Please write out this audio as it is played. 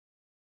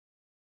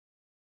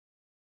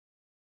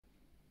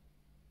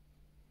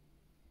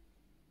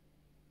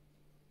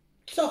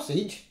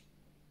sausage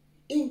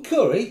in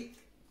curry?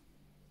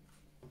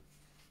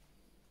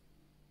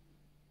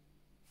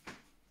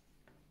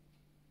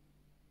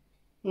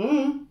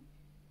 Mm.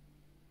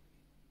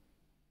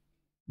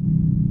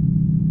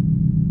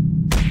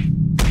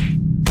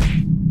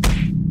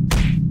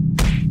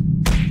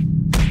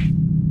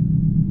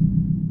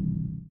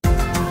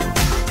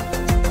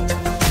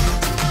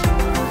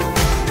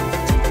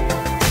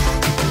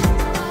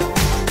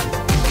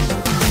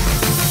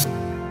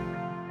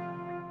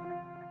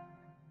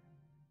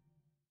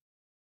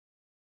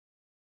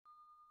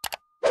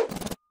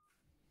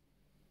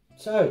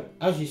 So,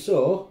 as you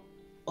saw,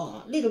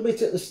 a little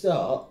bit at the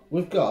start,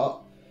 we've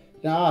got,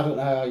 now I don't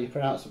know how you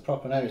pronounce the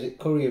proper name, is it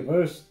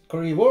Currywurst?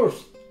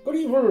 Currywurst?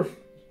 Currywurst?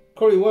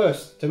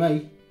 Currywurst to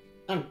me,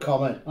 and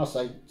common, I'll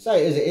say it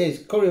as it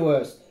is,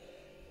 Currywurst.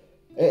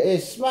 It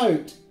is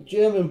smoked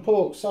German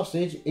pork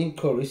sausage in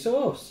curry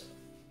sauce.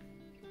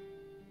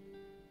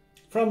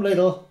 From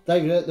Lidl,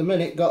 they've at the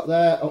minute got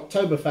their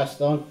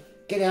Oktoberfest on.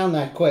 Get down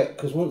there quick,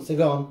 because once they're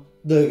gone,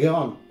 they're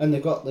gone. And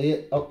they've got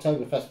the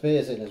Oktoberfest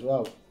beers in as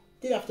well.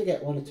 Did have to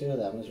get one or two of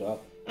them as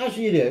well, as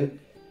you do.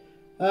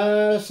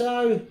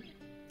 So,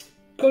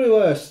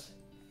 Currywurst,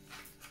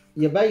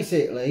 you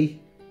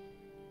basically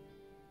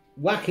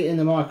whack it in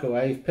the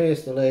microwave,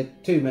 pierce the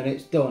lid, 2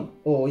 minutes, done.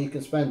 Or you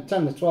can spend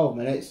 10 to 12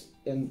 minutes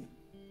in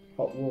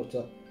hot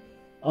water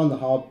on the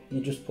hob.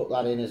 You just put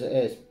that in as it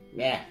is.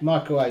 Yeah,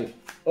 microwave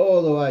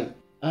all the way.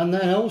 And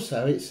then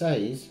also it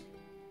says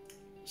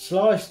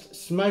sliced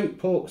smoked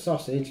pork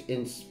sausage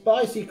in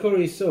spicy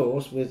curry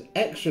sauce with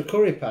extra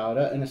curry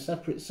powder in a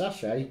separate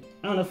sachet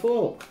and a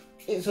fork.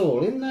 It's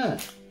all in there.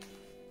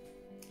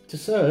 To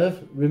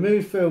serve,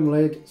 remove film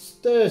lid,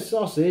 stir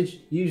sausage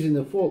using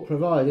the fork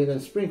provided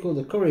and sprinkle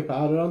the curry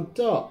powder on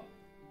top.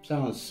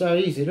 Sounds so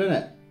easy, doesn't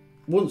it?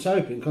 Once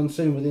open,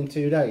 consume within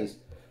 2 days.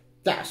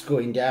 That's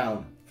going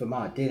down for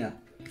my dinner.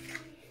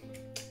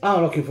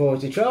 I'm looking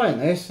forward to trying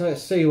this.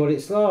 Let's see what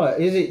it's like.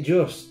 Is it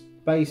just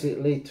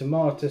basically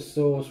tomato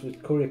sauce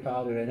with curry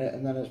powder in it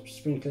and then a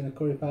sprinkling of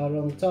curry powder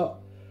on the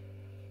top?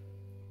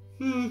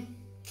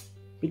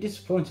 Be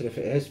disappointed if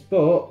it is,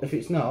 but if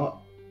it's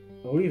not,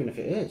 or even if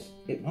it is,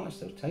 it might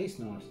still taste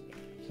nice.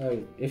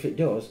 So if it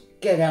does,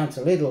 get down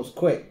to Lidl's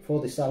quick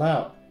before they sell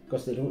out,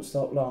 because they don't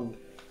stop long.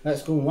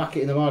 Let's go and whack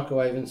it in the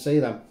microwave and see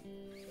them.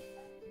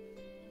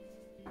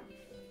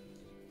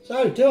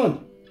 So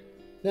done.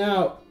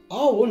 Now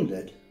I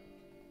wondered,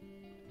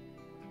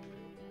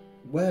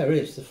 where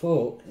is the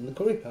fork and the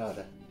curry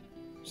powder?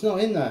 It's not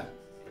in there.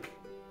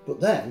 But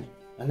then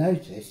I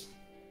noticed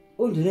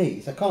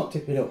underneath, I can't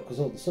tip it up because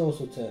all the sauce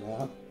will turn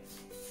out,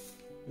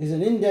 there's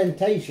an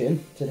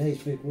indentation, today's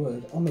big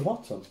word, on the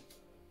bottom.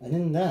 And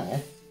in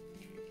there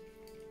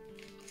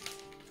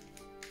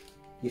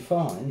you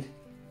find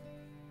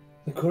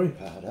the curry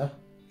powder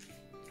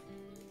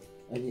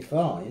and you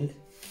find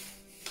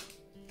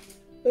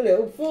a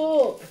little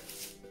fork.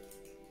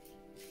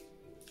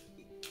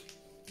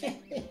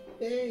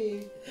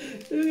 Hey,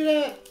 look at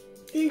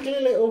that, tinkly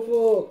little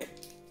fork.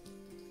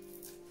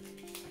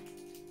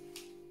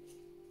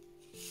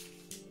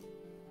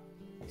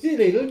 It's a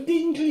little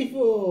dinkly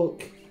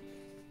fork.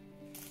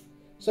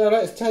 So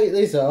let's take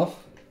this off.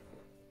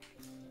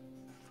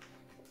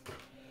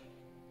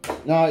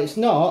 Now it's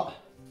not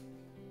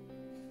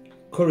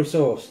curry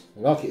sauce,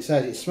 like it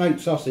says, it's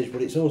smoked sausage,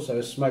 but it's also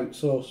a smoked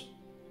sauce.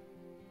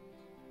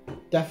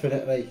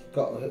 Definitely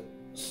got a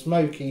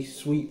smoky,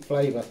 sweet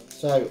flavour.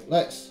 So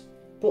let's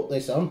put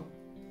this on.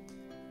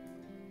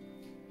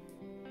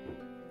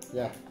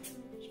 Yeah,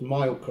 it's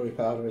mild curry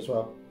powder as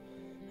well.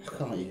 I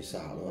can't use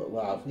that, look.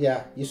 Wow,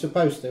 yeah, you're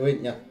supposed to,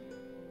 ain't you?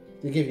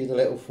 They give you the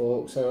little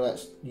fork, so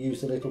let's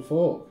use the little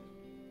fork.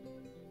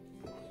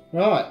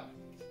 Right.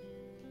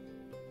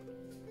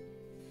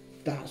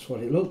 That's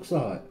what it looks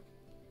like.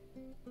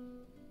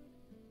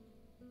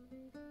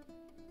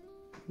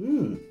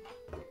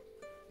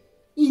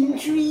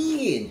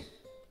 Intriguing.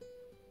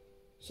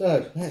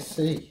 So, let's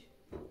see.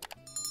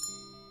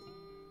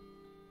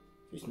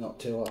 It's not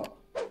too hot.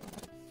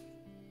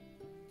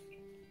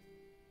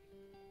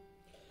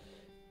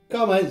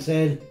 Comments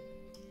in,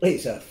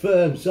 it's a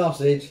firm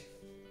sausage.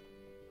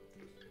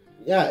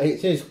 Yeah,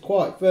 it is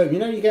quite firm. You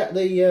know, you get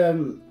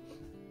the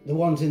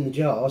ones in the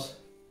jars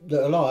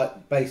that are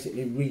like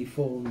basically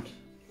reformed,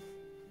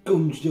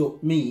 gunged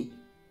up meat,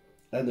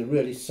 and they're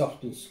really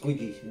soft and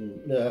squidgy.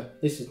 And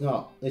this is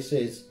not. This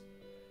is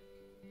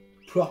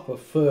proper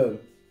firm.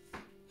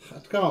 I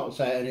can't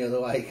say it any other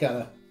way,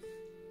 can I?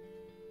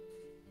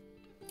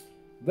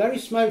 Very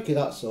smoky,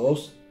 that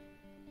sauce.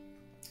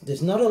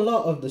 There's not a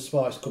lot of the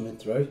spice coming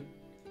through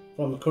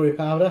from the curry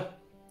powder.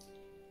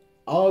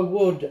 I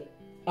would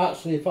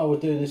actually, if I were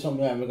doing this on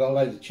my own, we've got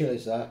loads of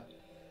chillies there.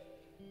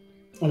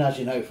 And as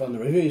you know from the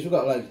reviews, we've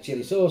got loads of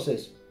chilli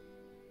sauces.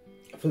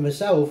 For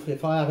myself,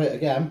 if I have it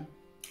again,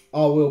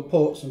 I will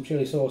put some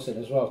chilli sauce in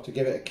as well to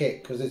give it a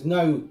kick, because there's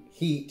no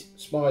heat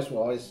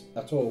spice-wise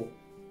at all.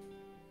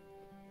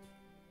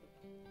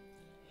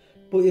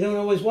 But you don't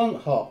always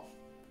want hot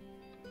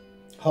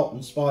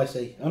and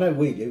spicy. I know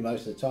we do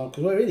most of the time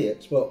because we're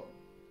idiots, but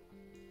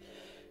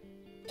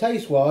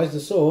taste wise, the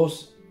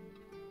sauce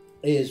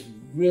is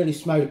really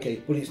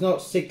smoky, but it's not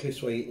sickly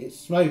sweet. It's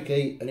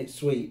smoky and it's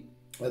sweet,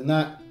 and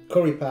that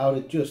curry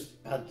powder just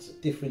adds a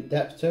different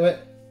depth to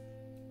it.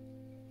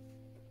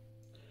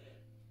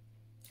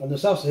 And the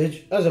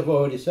sausage, as I've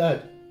already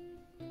said,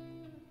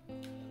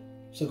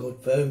 it's a good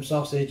firm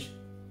sausage,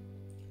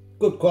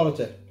 good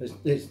quality.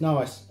 It's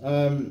nice.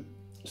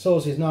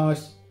 Sauce is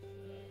nice.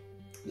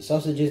 The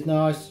sausage is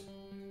nice.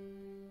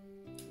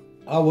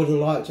 I would have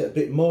liked it a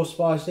bit more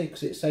spicy,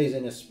 because it says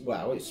in a,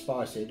 well, it's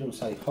spicy, it doesn't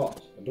say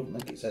hot. I don't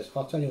think it says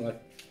hot anyway.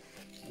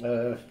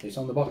 It's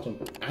on the bottom.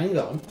 Hang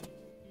on.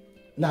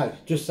 No, it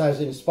just says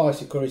in a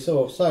spicy curry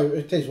sauce. So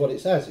it is what it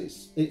says.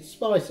 It's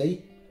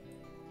spicy,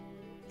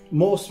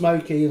 more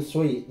smoky and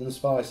sweet than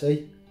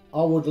spicy.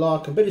 I would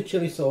like a bit of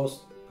chilli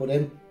sauce put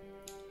in.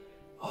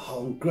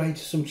 Oh, and grate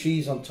some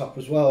cheese on top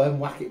as well, and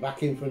whack it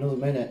back in for another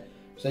minute.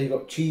 So you've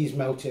got cheese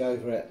melted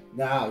over it.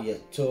 Now you're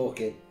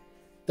talking.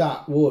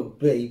 That would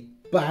be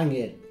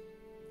banging.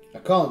 I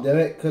can't do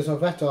it because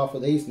I've had half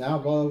of these now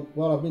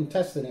while I've been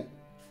testing it.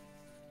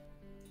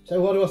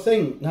 So what do I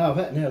think? Now I've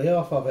had nearly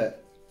half of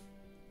it.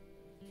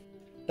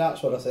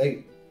 That's what I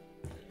think.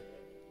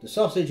 The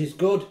sausage is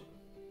good.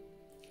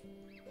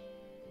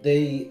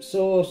 The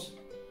sauce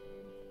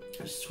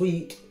is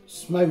sweet,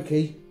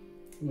 smoky,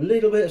 a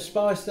little bit of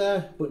spice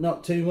there, but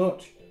not too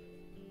much.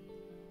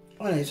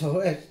 And it's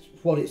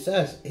what it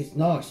says. It's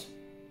nice.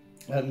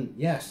 And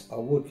yes, I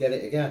would get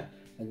it again.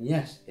 And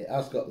yes, it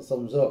has got the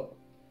thumbs up.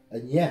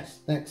 And yes,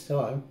 next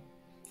time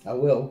I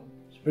will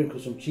sprinkle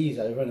some cheese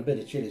over and a bit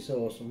of chilli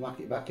sauce and whack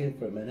it back in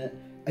for a minute.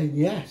 And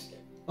yes,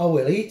 I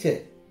will eat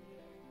it.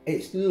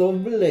 It's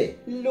lovely,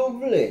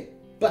 lovely,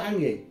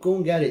 banging. Go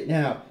and get it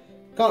now.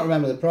 Can't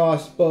remember the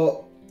price,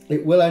 but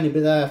it will only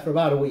be there for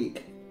about a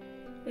week.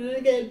 And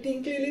I get a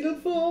dinky little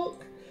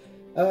fork.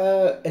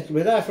 It'll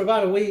be there for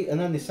about a week, and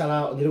then they sell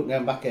out and they don't get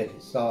them back in.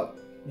 It's like,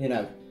 you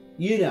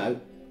know,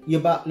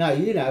 you're back now.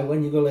 You know,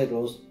 when you go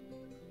Lidl's,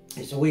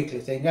 it's a weekly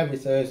thing. Every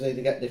Thursday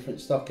they get different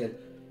stocking.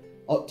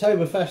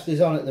 Oktoberfest is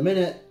on at the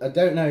minute. I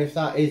don't know if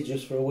that is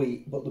just for a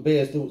week, but the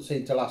beers don't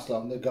seem to last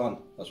long. They're gone.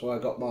 That's why I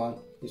got mine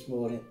this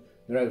morning.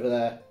 They're over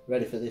there,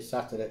 ready for this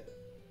Saturday.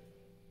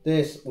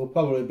 This will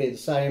probably be the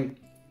same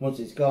once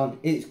it's gone.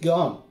 It's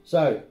gone.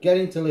 So get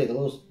into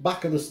Lidl's,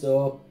 back of the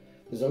store.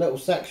 There's a little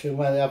section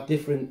where they have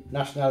different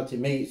nationality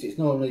meats. It's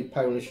normally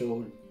Polish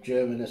or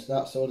German,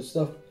 that sort of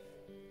stuff.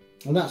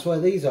 And that's where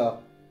these are.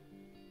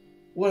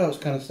 What else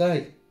can I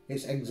say?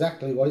 It's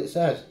exactly what it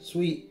says.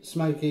 Sweet,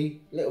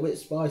 smoky, a little bit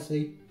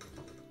spicy,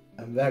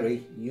 and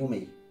very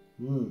yummy.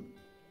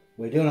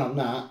 We're done on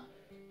that.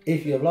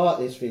 If you like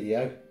this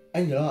video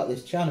and you like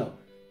this channel,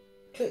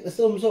 click the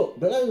thumbs up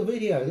below the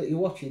video that you're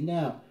watching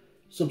now.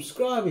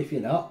 Subscribe if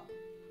you're not.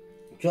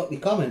 Drop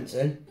your comments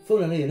in.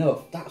 Funnily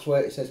enough, that's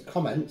where it says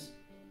comments.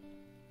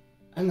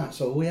 And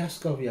that's all we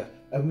ask of you.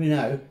 And we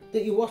know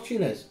that you're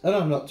watching us. And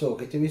I'm not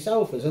talking to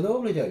myself as I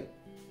normally do.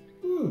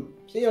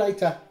 See you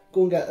later.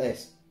 Go and get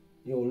this.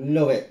 You'll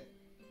love it.